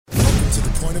to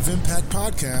the Point of Impact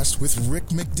podcast with Rick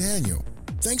McDaniel.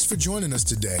 Thanks for joining us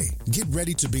today. Get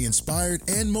ready to be inspired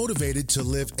and motivated to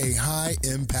live a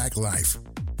high-impact life.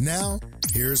 Now,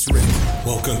 here's Rick.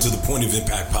 Welcome to the Point of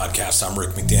Impact podcast. I'm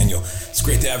Rick McDaniel. It's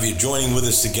great to have you joining with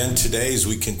us again today as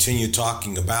we continue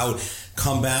talking about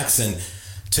comebacks. And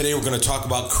today we're going to talk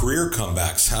about career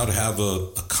comebacks, how to have a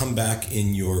comeback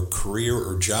in your career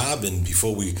or job. And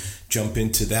before we jump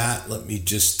into that, let me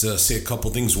just say a couple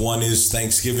things. One is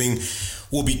Thanksgiving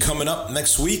will be coming up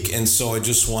next week. And so I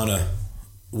just want to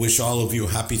wish all of you a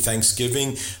happy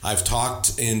Thanksgiving. I've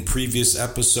talked in previous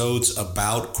episodes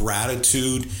about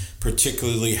gratitude,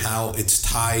 particularly how it's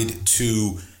tied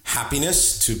to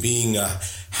happiness, to being a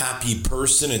happy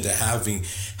person and to having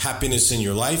happiness in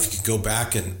your life. You can go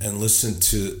back and listen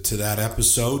to that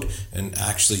episode. And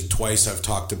actually twice I've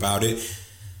talked about it.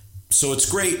 So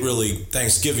it's great, really.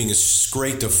 Thanksgiving is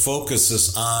great to focus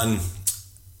us on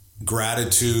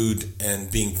gratitude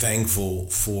and being thankful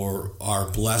for our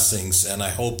blessings. And I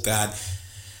hope that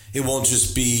it won't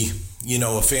just be,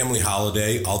 a family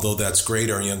holiday, although that's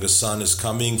great. Our youngest son is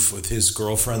coming with his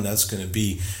girlfriend. That's going to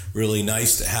be really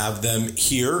nice to have them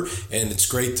here. And it's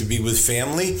great to be with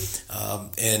family.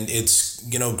 And it's,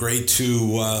 great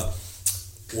to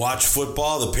watch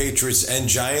football, the Patriots and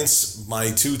Giants,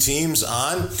 my two teams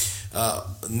on.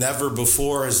 Never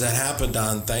before has that happened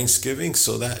on Thanksgiving,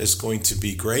 so that is going to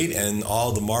be great, and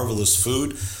all the marvelous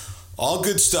food, all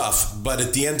good stuff. But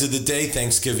at the end of the day,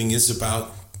 Thanksgiving is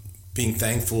about being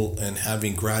thankful and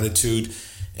having gratitude,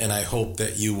 and I hope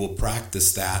that you will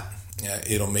practice that.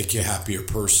 It'll make you a happier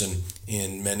person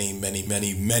in many, many,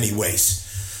 many, many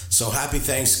ways. So happy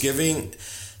Thanksgiving.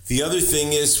 The other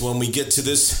thing is, when we get to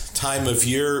this time of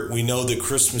year, we know that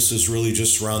Christmas is really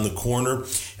just around the corner,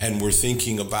 and we're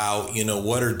thinking about,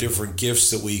 what are different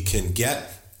gifts that we can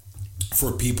get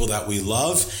for people that we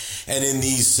love. And in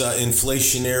these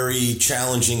inflationary,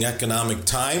 challenging economic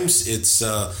times, it's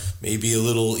maybe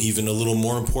even a little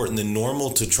more important than normal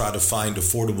to try to find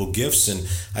affordable gifts. And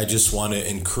I just want to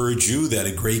encourage you that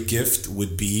a great gift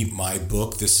would be my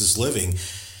book, This Is Living.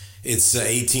 It's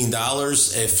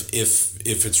 $18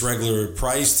 if it's regular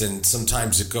priced, and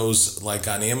sometimes it goes like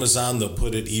on Amazon. They'll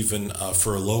put it even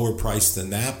for a lower price than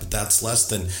that, but that's less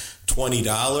than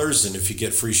 $20. And if you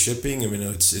get free shipping,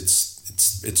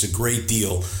 it's a great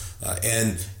deal.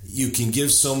 And you can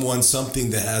give someone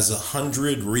something that has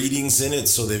 100 readings in it.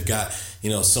 So they've got,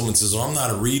 someone says, "Oh, I'm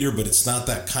not a reader," but it's not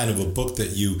that kind of a book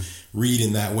that you read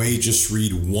in that way. Just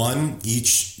read one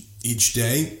each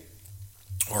day,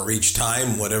 or each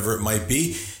time, whatever it might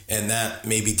be. And that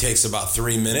maybe takes about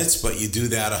 3 minutes, but you do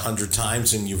that 100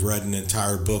 times and you've read an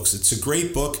entire book. So it's a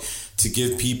great book to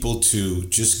give people, to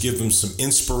just give them some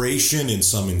inspiration and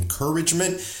some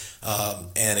encouragement.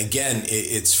 And again,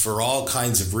 it's for all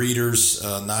kinds of readers,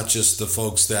 not just the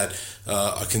folks that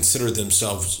consider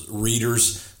themselves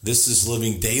readers. This is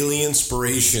Living Daily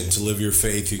Inspiration to Live Your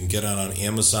Faith. You can get it on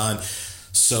Amazon.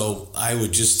 So I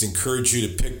would just encourage you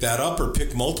to pick that up, or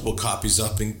pick multiple copies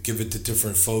up and give it to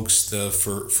different folks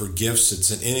for gifts.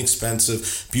 It's an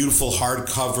inexpensive, beautiful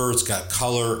hardcover. It's got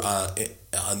color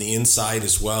on the inside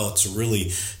as well. It's a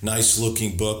really nice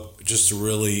looking book.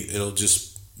 It'll just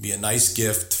be a nice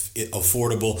gift,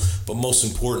 affordable, but most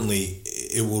importantly,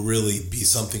 it will really be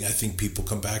something I think people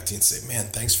come back to you and say, "Man,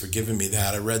 thanks for giving me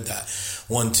that. I read that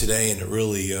one today, and it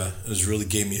really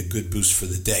gave me a good boost for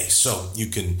the day." So you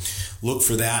can look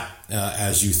for that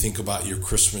as you think about your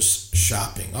Christmas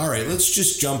shopping. All right, let's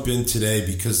just jump in today,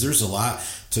 because there's a lot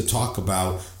to talk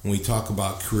about when we talk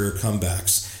about career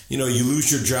comebacks. You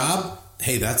lose your job.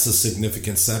 Hey, that's a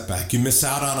significant setback. You miss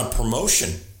out on a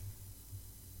promotion.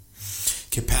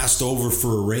 Get passed over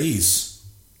for a raise.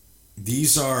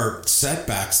 These are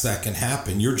setbacks that can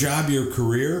happen. Your job, your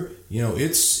career,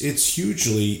 it's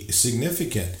hugely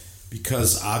significant,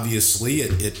 because obviously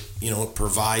it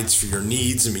provides for your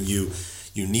needs. I mean, you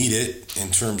need it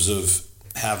in terms of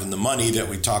having the money that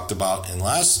we talked about in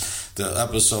the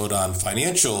episode on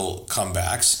financial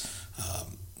comebacks.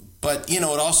 But it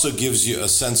also gives you a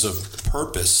sense of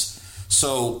purpose.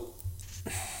 So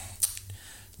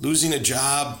losing a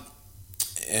job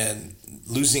and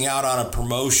losing out on a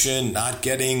promotion, not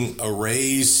getting a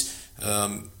raise,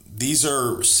 these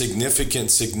are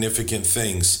significant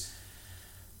things.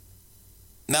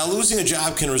 Now, losing a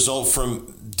job can result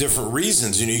from different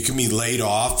reasons. You can be laid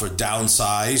off or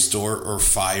downsized or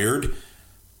fired.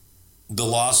 The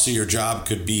loss of your job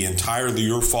could be entirely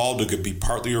your fault. It could be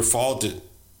partly your fault.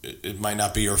 It might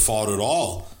not be your fault at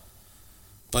all.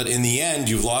 But in the end,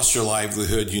 you've lost your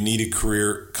livelihood. You need a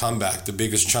career comeback. The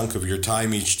biggest chunk of your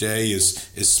time each day is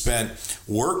spent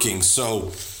working.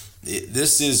 So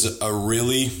this is a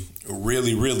really,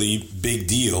 really, really big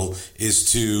deal,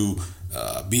 is to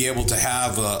be able to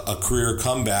have a career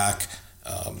comeback,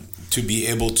 to be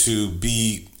able to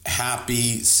be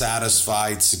happy,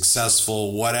 satisfied,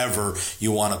 successful, whatever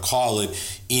you want to call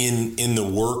it, in the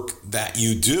work that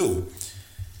you do.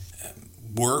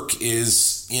 Work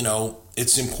is,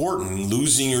 it's important.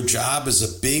 Losing your job is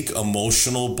a big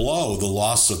emotional blow. The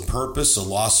loss of purpose, the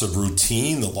loss of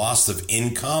routine, the loss of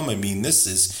income. I mean, this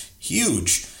is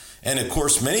huge. And of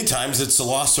course, many times it's the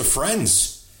loss of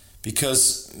friends,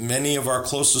 because many of our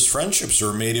closest friendships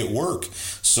are made at work.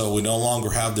 So we no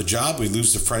longer have the job. We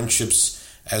lose the friendships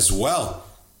as well.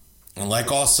 And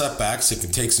like all setbacks, it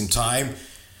can take some time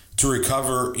to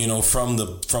recover, from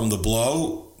the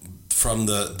blow, from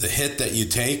the hit that you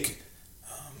take.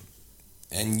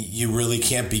 And you really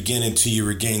can't begin until you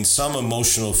regain some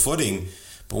emotional footing.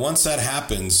 But once that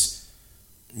happens,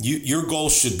 your goal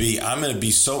should be, I'm going to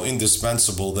be so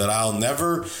indispensable that I'll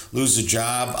never lose a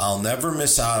job. I'll never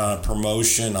miss out on a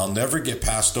promotion. I'll never get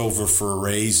passed over for a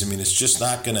raise. I mean, it's just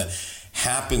not going to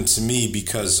happen to me,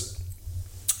 because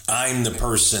I'm the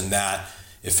person that,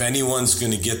 if anyone's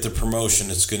going to get the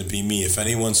promotion, it's going to be me. If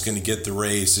anyone's going to get the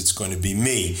raise, it's going to be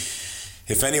me.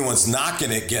 If anyone's not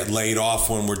going to get laid off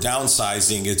when we're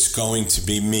downsizing, it's going to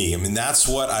be me. I mean, that's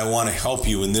what I want to help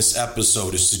you in this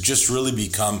episode, is to just really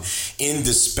become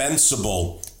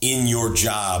indispensable in your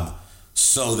job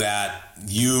so that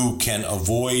you can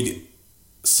avoid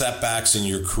setbacks in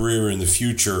your career in the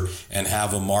future and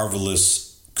have a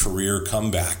marvelous career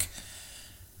comeback.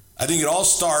 I think it all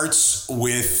starts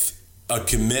with a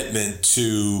commitment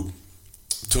to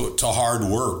hard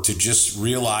work, to just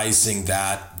realizing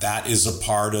that is a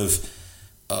part of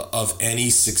any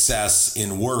success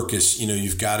in work. Is,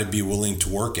 you've got to be willing to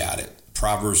work at it.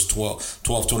 Proverbs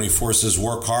 12:24 says,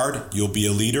 work hard, you'll be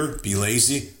a leader. Be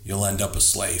lazy, you'll end up a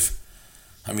slave.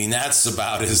 I mean, that's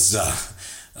about as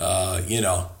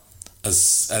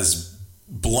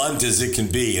blunt as it can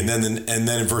be. And then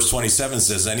in verse 27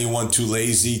 says, anyone too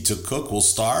lazy to cook will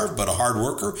starve, but a hard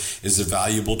worker is a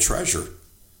valuable treasure.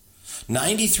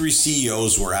 93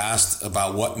 CEOs were asked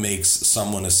about what makes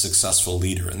someone a successful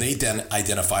leader, and they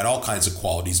identified all kinds of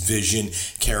qualities: vision,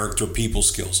 character, people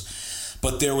skills.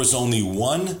 But there was only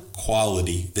one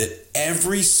quality that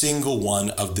every single one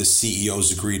of the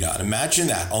CEOs agreed on. Imagine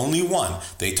that, only one.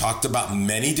 They talked about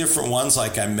many different ones,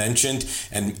 like I mentioned,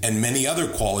 and many other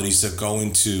qualities that go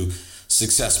into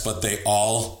success, but they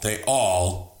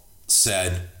all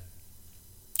said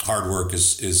hard work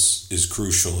is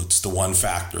crucial. It's the one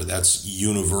factor that's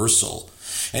universal.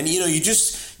 And, you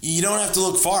don't have to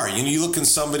look far. You look at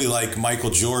somebody like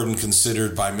Michael Jordan,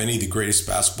 considered by many the greatest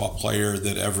basketball player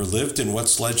that ever lived, and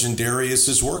what's legendary is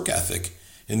his work ethic.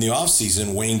 In the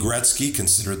offseason, Wayne Gretzky,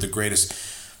 considered the greatest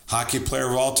hockey player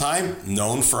of all time,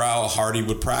 known for how hard he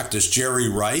would practice. Jerry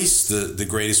Rice, the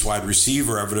greatest wide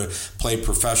receiver ever to play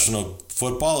professional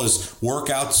football, his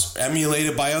workouts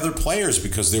emulated by other players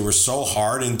because they were so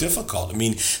hard and difficult. I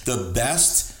mean, the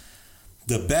best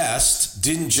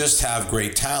didn't just have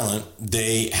great talent,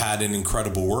 they had an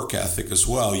incredible work ethic as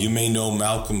well. You may know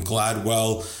Malcolm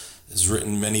Gladwell has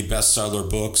written many bestseller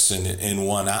books, and in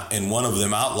one of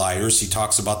them, Outliers, he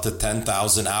talks about the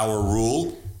 10,000-hour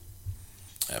rule.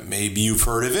 Maybe you've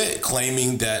heard of it,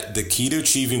 claiming that the key to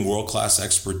achieving world-class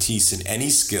expertise in any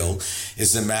skill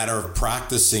is a matter of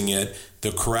practicing it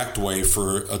the correct way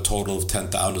for a total of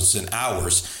 10,000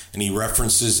 hours. And he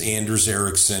references Anders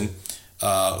Ericsson,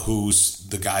 who's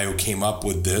the guy who came up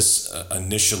with this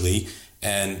initially,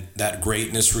 and that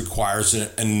greatness requires an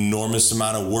enormous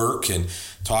amount of work, and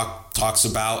talks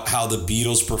about how the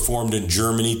Beatles performed in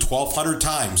Germany 1,200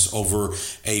 times over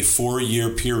a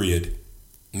 4-year period,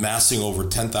 amassing over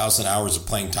 10,000 hours of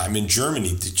playing time in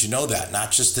Germany. Did you know that?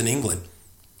 Not just in England.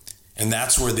 And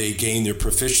that's where they gained their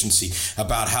proficiency.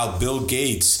 About how Bill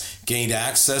Gates gained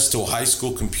access to a high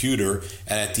school computer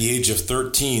and at the age of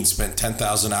 13 spent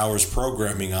 10,000 hours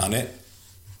programming on it.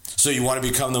 So you want to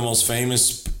become the most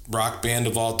famous rock band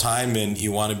of all time, and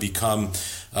you want to become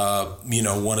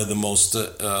one of the most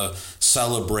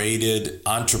celebrated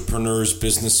entrepreneurs,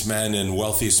 businessmen, and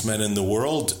wealthiest men in the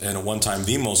world, and at one time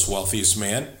the most wealthiest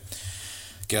man.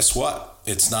 Guess what?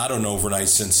 It's not an overnight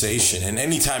sensation. And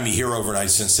anytime you hear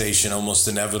overnight sensation, almost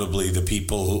inevitably the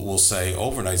people who will say,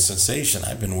 overnight sensation,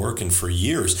 I've been working for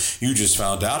years. You just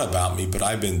found out about me, but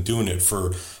I've been doing it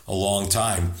for a long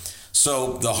time.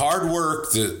 So the hard work,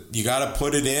 you got to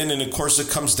put it in. And of course, it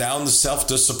comes down to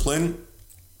self-discipline.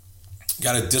 You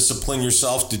got to discipline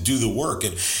yourself to do the work.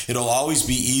 And it'll always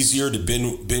be easier to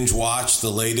binge watch the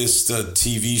latest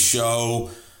TV show,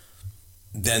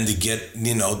 than to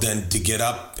get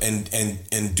up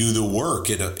and do the work.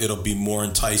 It'll be more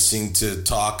enticing to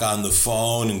talk on the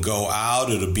phone and go out.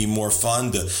 It'll be more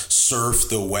fun to surf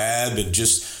the web and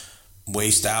just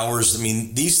waste hours. I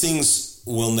mean, these things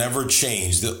will never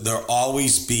change. There'll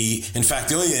always be, in fact,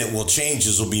 the only thing that will change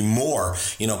is there'll be more,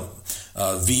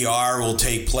 VR will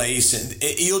take place,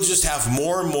 and you'll just have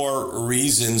more and more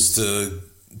reasons to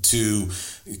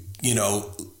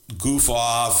goof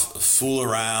off, fool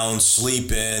around,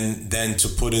 sleep in, than to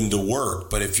put into work.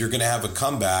 But if you're going to have a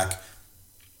comeback,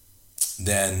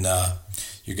 then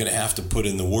you're going to have to put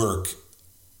in the work,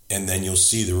 and then you'll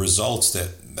see the results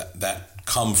that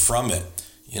come from it.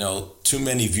 Too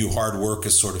many view hard work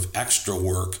as sort of extra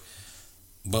work,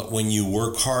 but when you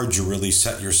work hard, you really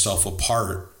set yourself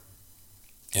apart.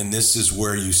 And this is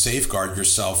where you safeguard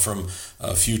yourself from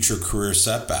future career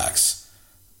setbacks.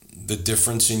 The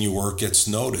difference in your work gets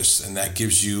noticed, and that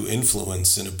gives you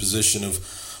influence in a position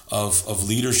of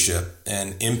leadership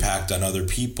and impact on other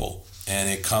people. And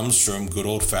it comes from good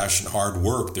old-fashioned hard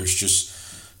work. There's just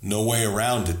no way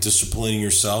around it. Disciplining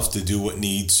yourself to do what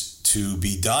needs to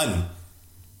be done.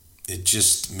 It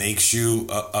just makes you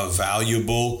a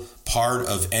valuable part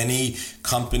of any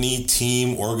company,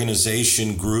 team,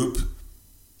 organization, group.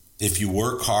 If you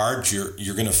work hard,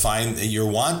 you're going to find that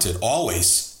you're wanted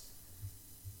always.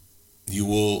 You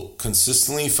will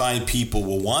consistently find people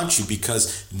will want you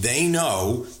because they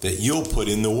know that you'll put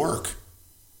in the work.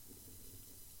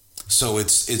 So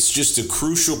it's just a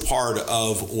crucial part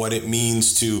of what it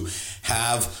means to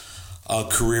have a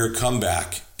career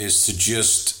comeback, is to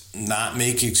just not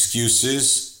make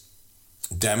excuses,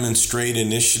 demonstrate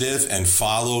initiative, and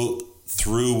follow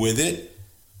through with it.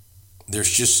 There's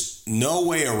just no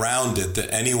way around it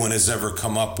that anyone has ever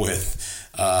come up with.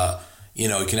 You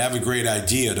can have a great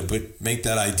idea, but make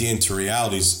that idea into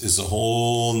reality is a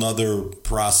whole nother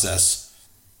process.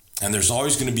 And there's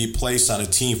always going to be a place on a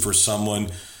team for someone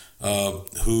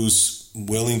who's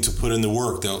willing to put in the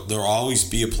work. There'll always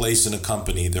be a place in a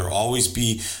company. There'll always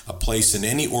be a place in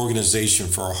any organization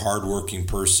for a hardworking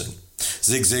person.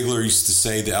 Zig Ziglar used to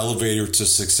say the elevator to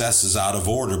success is out of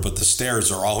order, but the stairs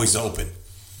are always open.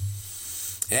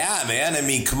 Yeah, man. I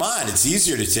mean, come on. It's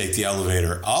easier to take the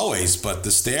elevator always, but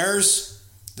the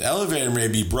elevator may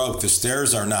be broke. The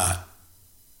stairs are not.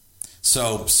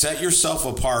 So set yourself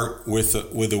apart with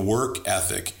a work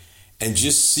ethic and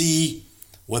just see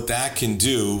what that can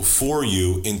do for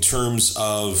you in terms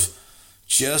of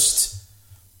just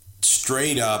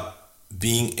straight up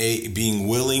being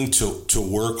willing to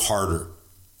work harder.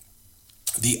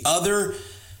 The other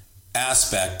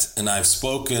aspect, and I've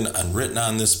spoken and written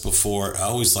on this before, I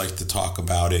always like to talk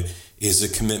about it, is a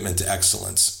commitment to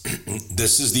excellence.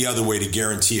 This is the other way to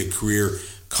guarantee a career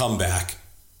comeback,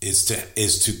 is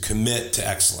to commit to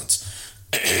excellence.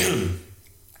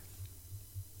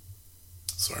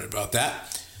 Sorry about that.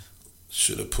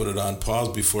 Should have put it on pause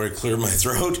before I cleared my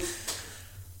throat.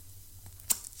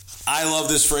 I love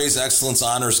this phrase, excellence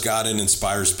honors God and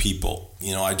inspires people.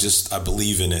 I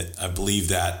believe in it. I believe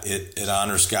that it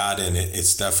honors God, and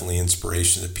it's definitely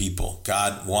inspiration to people.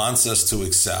 God wants us to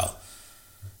excel.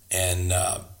 And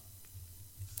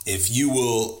if you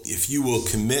will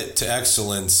commit to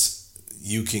excellence,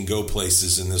 you can go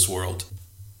places in this world.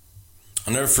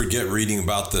 I'll never forget reading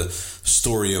about the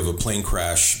story of a plane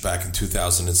crash back in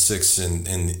 2006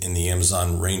 in the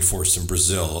Amazon rainforest in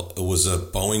Brazil. It was a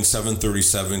Boeing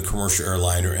 737 commercial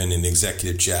airliner and an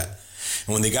executive jet.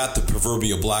 And when they got the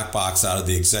proverbial black box out of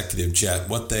the executive jet,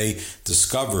 what they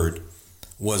discovered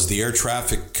was the air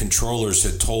traffic controllers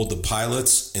had told the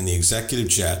pilots in the executive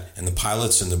jet and the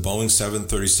pilots in the Boeing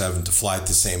 737 to fly at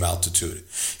the same altitude.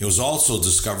 It was also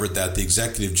discovered that the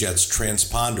executive jet's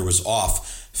transponder was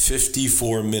off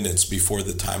 54 minutes before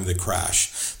the time of the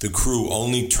crash, the crew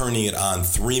only turning it on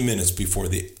 3 minutes before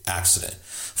the accident.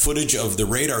 Footage of the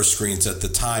radar screens at the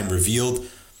time revealed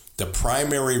the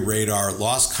primary radar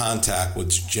lost contact with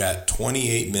the jet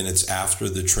 28 minutes after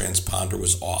the transponder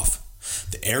was off.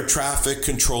 The air traffic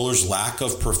controller's lack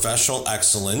of professional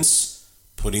excellence,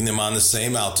 putting them on the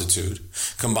same altitude,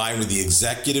 combined with the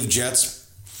executive jet's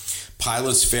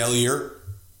pilot's failure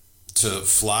to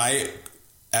fly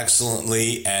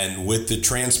excellently and with the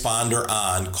transponder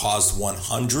on, caused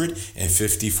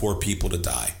 154 people to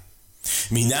die.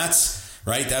 I mean, that's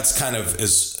kind of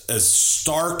as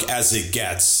stark as it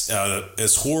gets,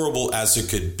 as horrible as it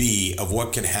could be of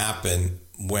what can happen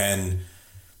when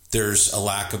there's a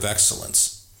lack of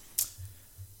excellence.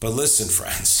 But listen,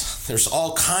 friends, there's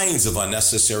all kinds of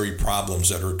unnecessary problems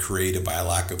that are created by a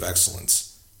lack of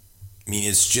excellence. I mean,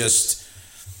 it's just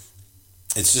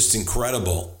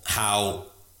incredible how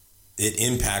it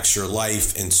impacts your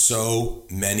life in so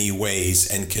many ways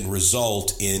and can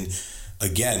result in,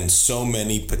 again, so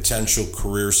many potential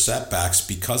career setbacks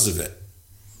because of it.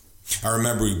 I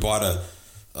remember we bought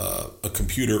a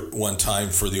computer one time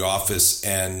for the office,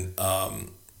 and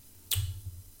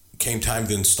came time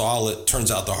to install it.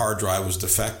 Turns out the hard drive was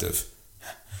defective.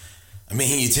 I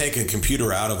mean, you take a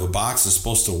computer out of a box that's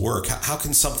supposed to work. How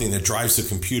can something that drives the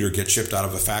computer get shipped out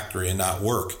of a factory and not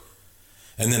work?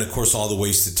 And then, of course, all the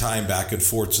wasted time back and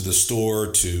forth to the store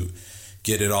to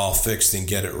get it all fixed and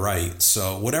get it right.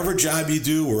 So whatever job you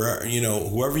do, or,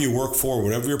 whoever you work for,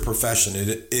 whatever your profession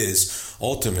it is,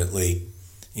 ultimately,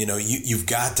 you've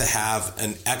got to have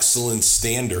an excellent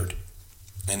standard.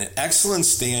 And an excellent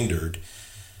standard,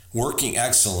 working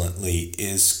excellently,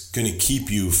 is going to keep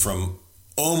you from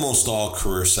almost all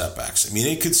career setbacks. I mean,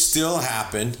 it could still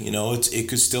happen, it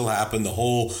could still happen. The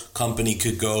whole company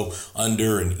could go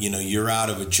under and, you're out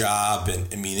of a job. And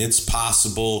I mean, it's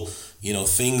possible,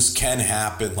 things can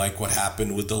happen, like what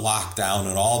happened with the lockdown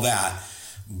and all that.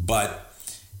 But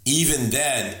even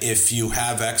then, if you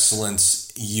have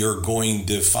excellence, you're going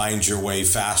to find your way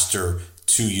faster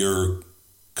to your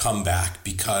comeback,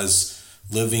 because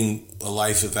living a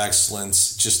life of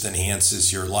excellence just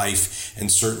enhances your life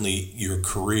and certainly your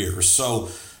career. So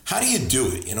how do you do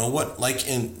it?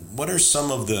 What are some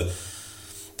of the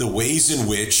ways in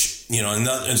which, and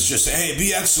it's just, hey,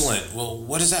 be excellent. Well,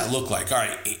 what does that look like? All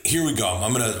right, here we go.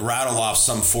 I'm going to rattle off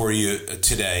some for you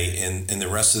today in the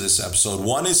rest of this episode.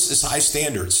 One is high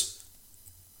standards.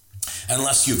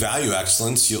 Unless you value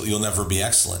excellence, you'll never be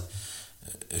excellent.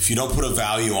 If you don't put a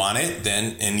value on it,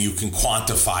 and you can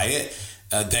quantify it,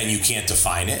 then you can't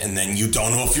define it, and then you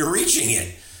don't know if you're reaching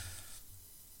it.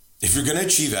 If you're going to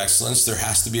achieve excellence, there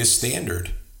has to be a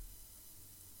standard.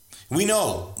 We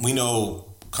know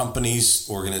companies,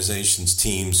 organizations,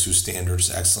 teams whose standard is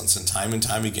excellence, and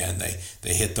time again,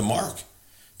 they hit the mark.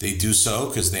 They do so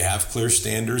because they have clear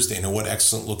standards. They know what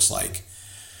excellent looks like.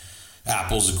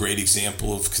 Apple's a great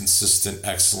example of consistent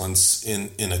excellence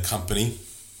in a company.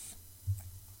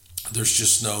 There's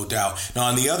just no doubt. Now,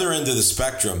 on the other end of the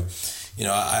spectrum,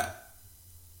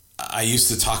 I used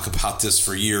to talk about this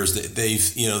for years.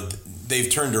 They've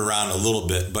turned around a little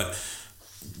bit, but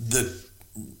the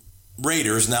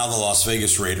Raiders, now the Las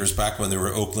Vegas Raiders, back when they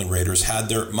were Oakland Raiders, had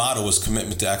their motto was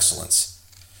commitment to excellence.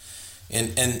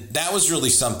 And that was really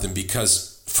something,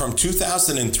 because from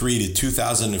 2003 to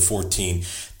 2014,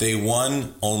 they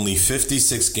won only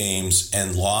 56 games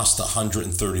and lost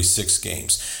 136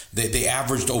 games. They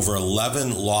averaged over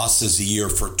 11 losses a year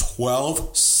for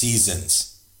 12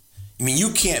 seasons. I mean,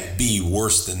 you can't be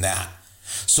worse than that.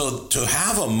 So to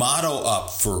have a motto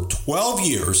up for 12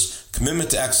 years,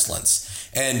 commitment to excellence,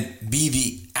 and be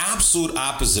the absolute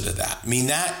opposite of that, I mean,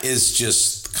 that is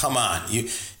just, come on.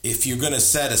 If you're going to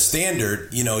set a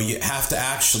standard, you have to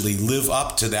actually live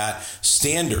up to that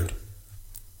standard.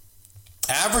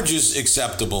 Average is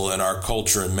acceptable in our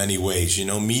culture in many ways.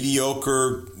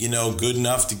 Mediocre, good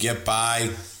enough to get by.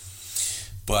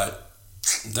 But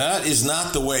that is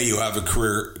not the way you have a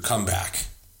career comeback.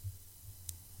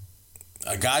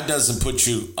 God doesn't put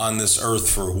you on this earth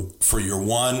for your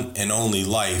one and only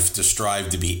life to strive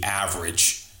to be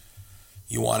average.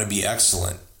 You want to be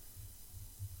excellent.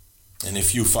 And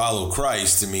if you follow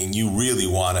Christ, I mean,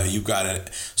 you've got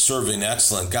to serve an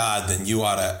excellent God, then you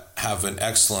ought to have an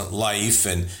excellent life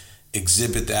and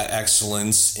exhibit that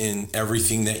excellence in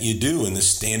everything that you do. And the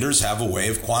standards have a way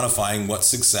of quantifying what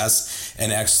success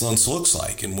and excellence looks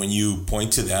like. And when you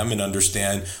point to them and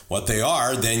understand what they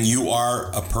are, then you are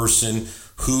a person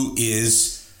who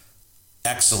is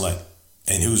excellent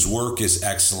and whose work is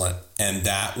excellent, and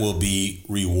that will be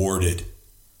rewarded.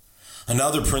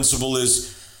 Another principle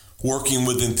is working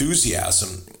with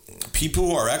enthusiasm. People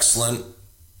who are excellent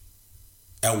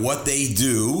at what they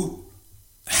do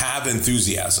have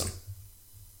enthusiasm.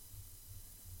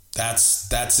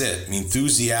 That's it. I mean,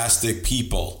 enthusiastic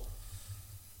people.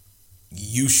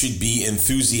 You should be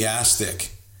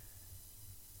enthusiastic.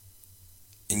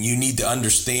 And you need to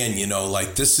understand,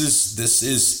 this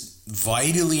is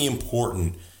vitally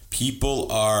important.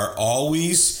 People are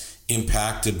always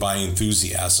impacted by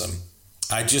enthusiasm.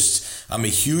 I'm a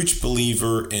huge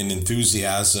believer in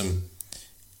enthusiasm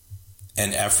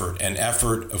and effort. And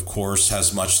effort, of course,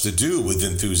 has much to do with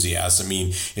enthusiasm. I mean,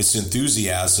 it's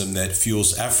enthusiasm that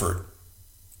fuels effort.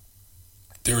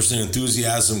 There's an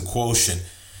enthusiasm quotient,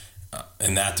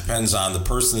 and that depends on the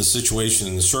person, the situation,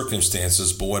 and the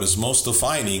circumstances. But what is most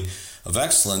defining of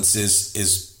excellence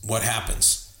is what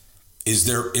happens. Is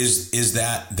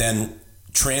that then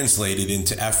translated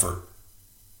into effort?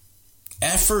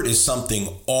 Effort is something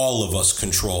all of us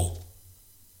control.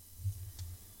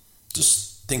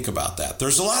 Just think about that.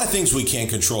 There's a lot of things we can't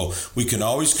control. We can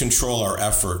always control our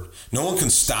effort. No one can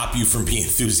stop you from being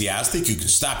enthusiastic. You can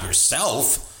stop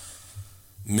yourself.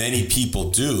 Many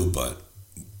people do, but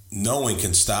no one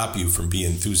can stop you from being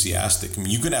enthusiastic. I mean,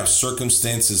 you can have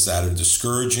circumstances that are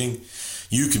discouraging.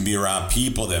 You can be around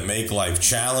people that make life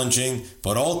challenging,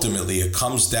 but ultimately it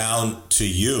comes down to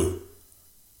you.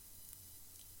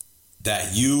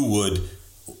 That you would,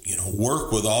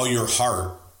 work with all your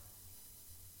heart.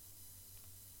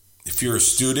 If you're a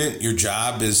student, your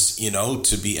job is,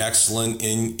 to be excellent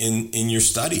in your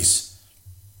studies.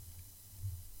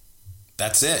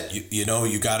 That's it. You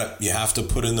have to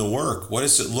put in the work. What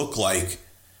does it look like?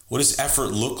 What does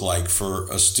effort look like for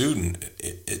a student?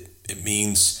 It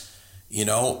means,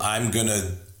 I'm going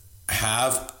to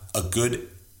have a good,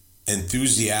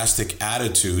 enthusiastic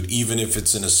attitude, even if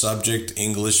it's in a subject,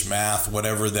 English, math,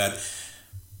 whatever that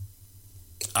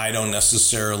I don't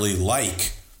necessarily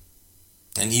like.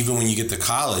 And even when you get to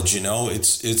college,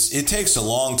 it takes a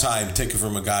long time. Take it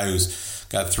from a guy who's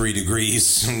got 3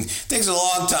 degrees. It takes a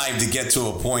long time to get to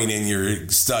a point in your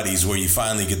studies where you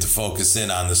finally get to focus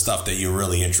in on the stuff that you're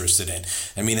really interested in.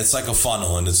 I mean, it's like a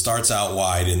funnel, and it starts out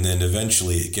wide and then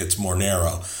eventually it gets more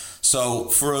narrow. So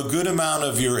for a good amount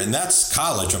of and that's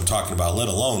college I'm talking about, let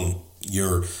alone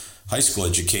your high school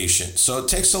education. So it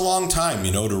takes a long time,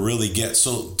 to really get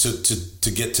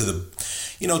to get to the,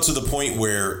 to the point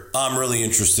where I'm really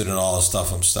interested in all the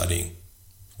stuff I'm studying.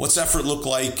 What's effort look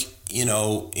like, in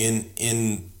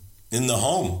the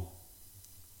home?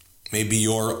 Maybe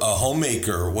you're a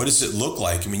homemaker. What does it look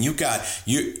like? I mean,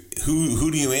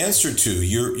 who do you answer to?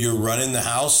 You're running the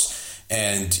house,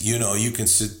 and you can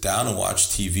sit down and watch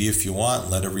TV if you want,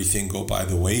 let everything go by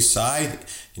the wayside,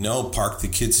 park the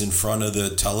kids in front of the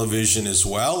television as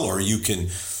well, or you can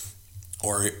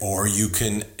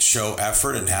show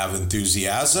effort and have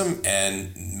enthusiasm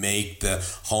and make the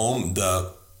home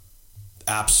the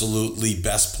absolutely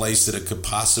best place that it could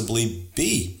possibly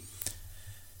be.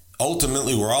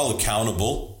 Ultimately, we're all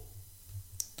accountable.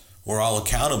 We're all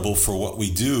accountable for what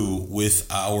we do with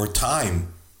our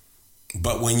time.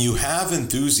 But when you have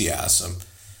enthusiasm,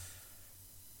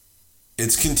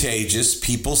 it's contagious.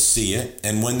 People see it.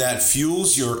 And when that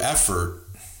fuels your effort,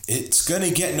 it's going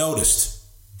to get noticed.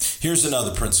 Here's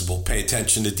another principle. Pay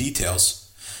attention to details.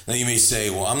 Now you may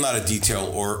say, well, I'm not a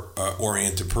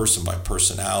detail-oriented person by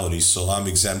personality, so I'm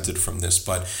exempted from this.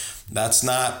 But that's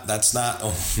not that's not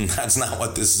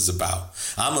what this is about.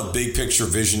 I'm a big picture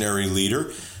visionary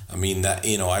leader. I mean, that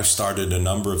I've started a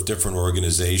number of different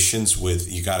organizations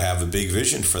you got to have a big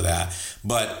vision for that.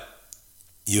 But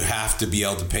you have to be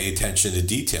able to pay attention to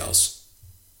details.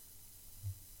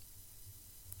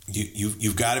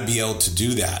 You've got to be able to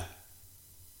do that.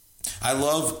 I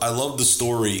love the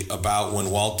story about when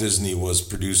Walt Disney was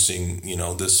producing,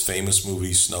 this famous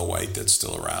movie Snow White that's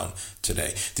still around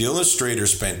today. The illustrator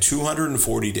spent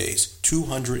 240 days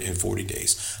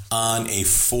on a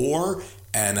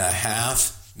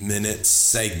 4.5-minute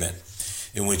segment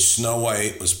in which Snow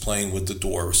White was playing with the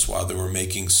dwarfs while they were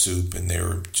making soup and they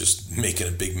were just making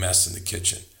a big mess in the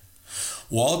kitchen.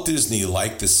 Walt Disney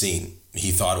liked the scene.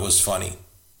 He thought it was funny.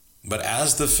 But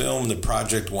as the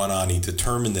project went on, he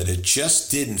determined that it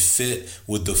just didn't fit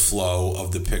with the flow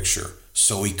of the picture.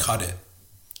 So he cut it.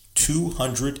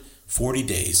 240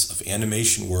 days of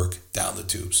animation work down the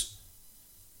tubes.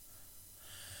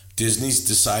 Disney's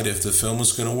decided if the film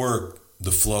was going to work, the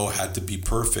flow had to be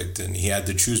perfect, and he had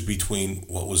to choose between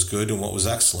what was good and what was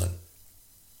excellent.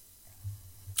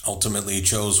 Ultimately, he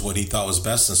chose what he thought was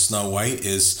best, and Snow White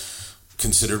is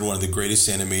considered one of the greatest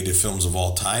animated films of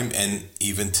all time, and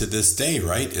even to this day,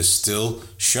 right, is still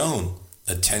shown.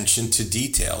 Attention to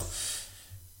detail.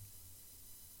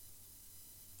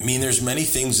 I mean, there's many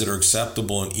things that are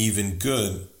acceptable and even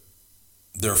good.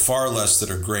 There are far less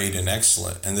that are great and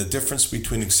excellent. And the difference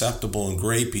between acceptable and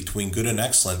great, between good and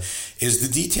excellent, is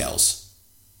the details.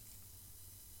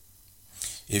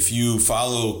 If you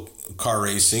follow car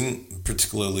racing,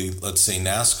 particularly, let's say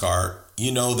NASCAR,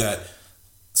 you know that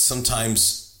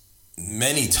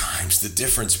many times, the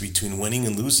difference between winning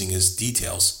and losing is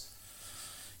details.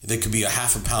 There could be a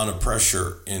half a pound of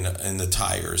pressure in the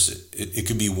tires. It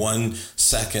could be 1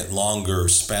 second longer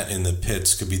spent in the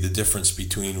pits could be the difference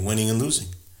between winning and losing.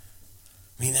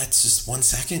 I mean, that's just 1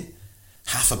 second,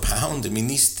 half a pound. I mean,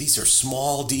 these are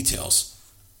small details.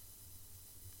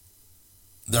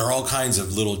 There are all kinds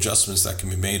of little adjustments that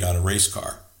can be made on a race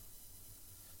car.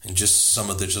 And just some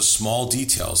of the just small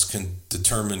details can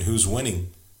determine who's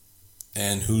winning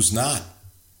and who's not.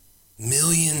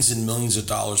 Millions and millions of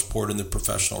dollars poured into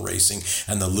professional racing,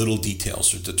 and the little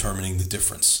details are determining the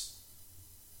difference.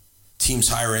 Teams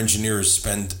hire engineers,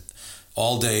 spend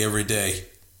all day, every day,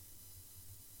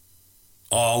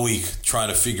 all week, trying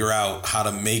to figure out how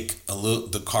to make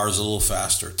the cars a little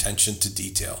faster. Attention to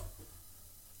detail.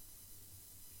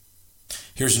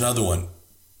 Here's another one.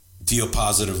 Deal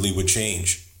positively with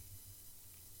change.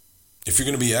 If you're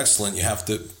going to be excellent, you have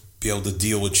to be able to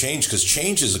deal with change, because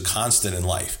change is a constant in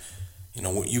life.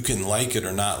 You can like it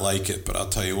or not like it, but I'll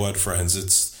tell you what, friends,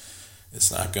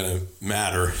 it's not going to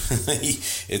matter.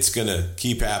 It's going to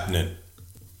keep happening.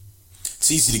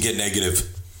 It's easy to get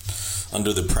negative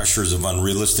under the pressures of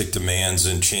unrealistic demands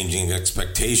and changing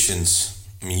expectations.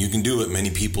 I mean, you can do it. Many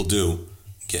people do.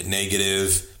 Get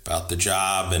negative about the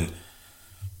job. And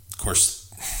of course,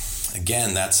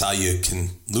 again, that's how you can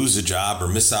lose a job or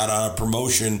miss out on a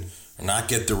promotion or not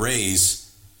get the raise.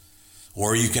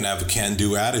 Or you can have a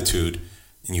can-do attitude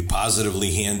and you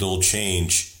positively handle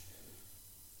change.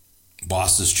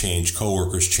 Bosses change,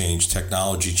 coworkers change,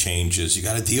 technology changes. You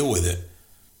got to deal with it.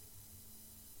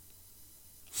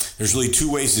 There's really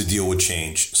two ways to deal with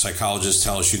change. Psychologists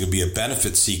tell us you can be a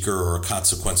benefit seeker or a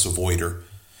consequence avoider.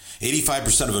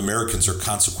 85% of Americans are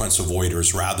consequence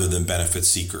avoiders rather than benefit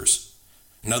seekers.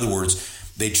 In other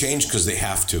words, they change because they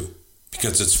have to,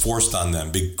 because it's forced on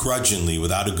them, begrudgingly,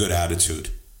 without a good attitude.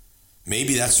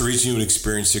 Maybe that's the reason you would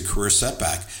experience a career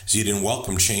setback, is you didn't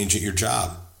welcome change at your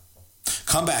job.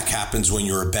 Comeback happens when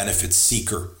you're a benefit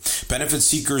seeker. Benefit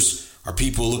seekers are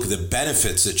people who look at the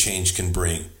benefits that change can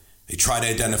bring. They try to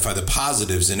identify the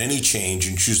positives in any change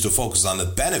and choose to focus on the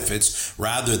benefits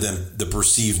rather than the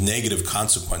perceived negative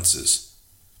consequences.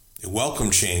 They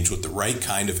welcome change with the right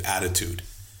kind of attitude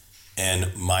and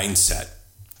mindset.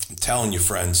 I'm telling you,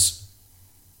 friends,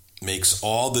 it makes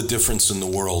all the difference in the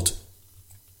world.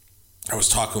 I was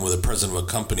talking with the president of a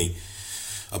company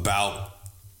about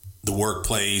the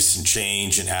workplace and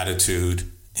change and attitude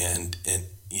and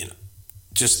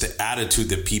just the attitude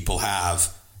that people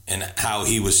have, and how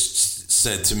he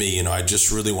said to me, I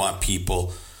just really want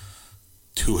people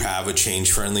to have a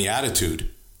change-friendly attitude.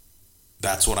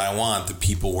 That's what I want, the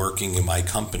people working in my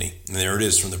company. And there it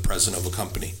is from the president of a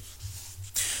company.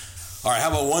 All right, how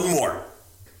about one more?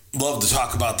 Love to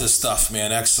talk about this stuff,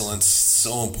 man. Excellence,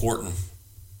 so important.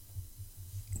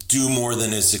 Do more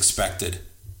than is expected.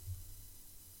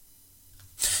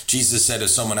 Jesus said, if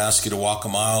someone asks you to walk a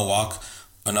mile, walk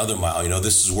another mile.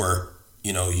 This is where,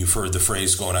 you've heard the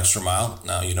phrase go an extra mile.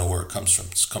 Now you know where it comes from.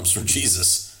 It comes from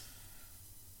Jesus.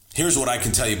 Here's what I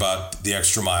can tell you about the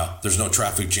extra mile. There's no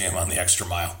traffic jam on the extra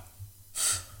mile.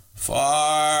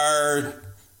 Far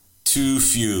too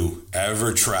few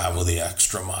ever travel the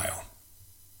extra mile.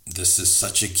 This is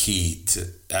such a key to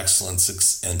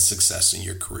excellence and success in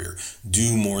your career.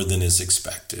 Do more than is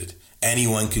expected.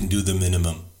 Anyone can do the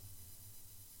minimum.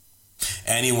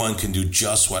 Anyone can do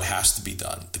just what has to be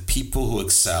done. The people who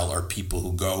excel are people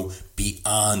who go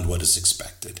beyond what is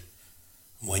expected.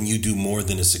 When you do more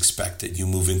than is expected, you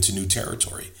move into new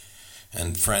territory.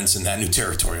 And friends, in that new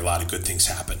territory, a lot of good things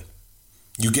happen.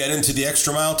 You get into the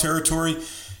extra mile territory,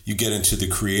 you get into the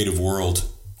creative world.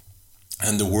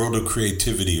 And the world of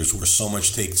creativity is where so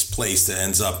much takes place that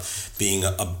ends up being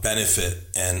a benefit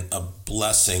and a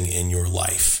blessing in your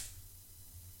life.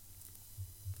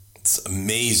 It's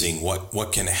amazing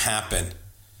what can happen.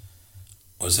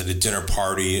 I was at a dinner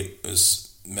party,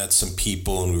 met some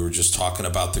people, and we were just talking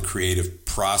about the creative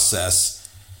process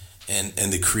and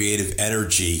the creative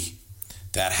energy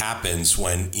that happens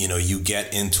when you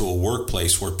get into a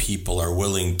workplace where people are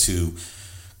willing to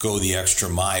go the extra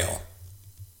mile.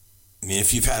 I mean,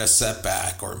 if you've had a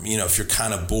setback or, if you're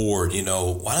kind of bored,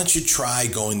 why don't you try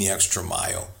going the extra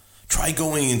mile? Try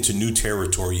going into new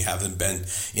territory you haven't been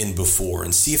in before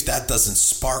and see if that doesn't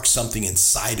spark something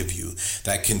inside of you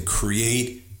that can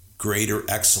create greater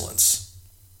excellence.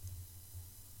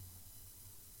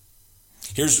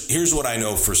 Here's what I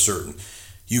know for certain.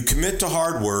 You commit to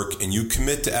hard work and you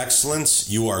commit to excellence,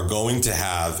 you are going to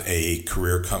have a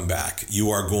career comeback.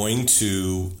 You are going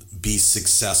to be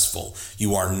successful.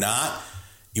 You are not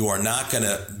going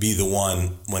to be the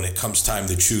one when it comes time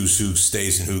to choose who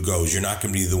stays and who goes. You're not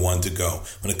going to be the one to go.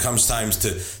 When it comes time to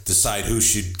decide who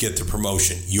should get the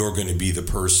promotion, you're going to be the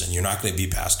person. You're not going to be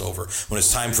passed over. When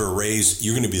it's time for a raise,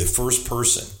 you're going to be the first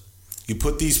person. You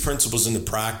put these principles into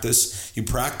practice. You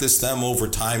practice them over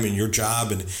time in your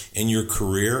job and in your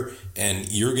career, and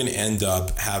you're going to end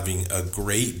up having a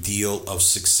great deal of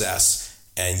success,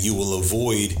 and you will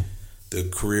avoid the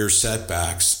career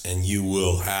setbacks, and you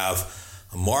will have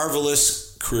a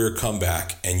marvelous career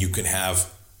comeback, and you can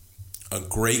have a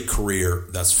great career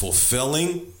that's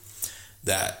fulfilling,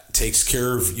 that takes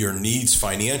care of your needs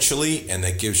financially, and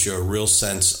that gives you a real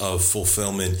sense of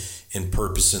fulfillment and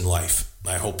purpose in life.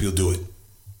 I hope you'll do it.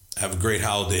 Have a great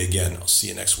holiday again. I'll see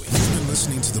you next week. You've been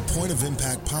listening to the Point of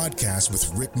Impact podcast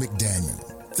with Rick McDaniel.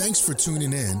 Thanks for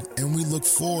tuning in, and we look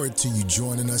forward to you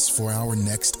joining us for our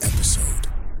next episode.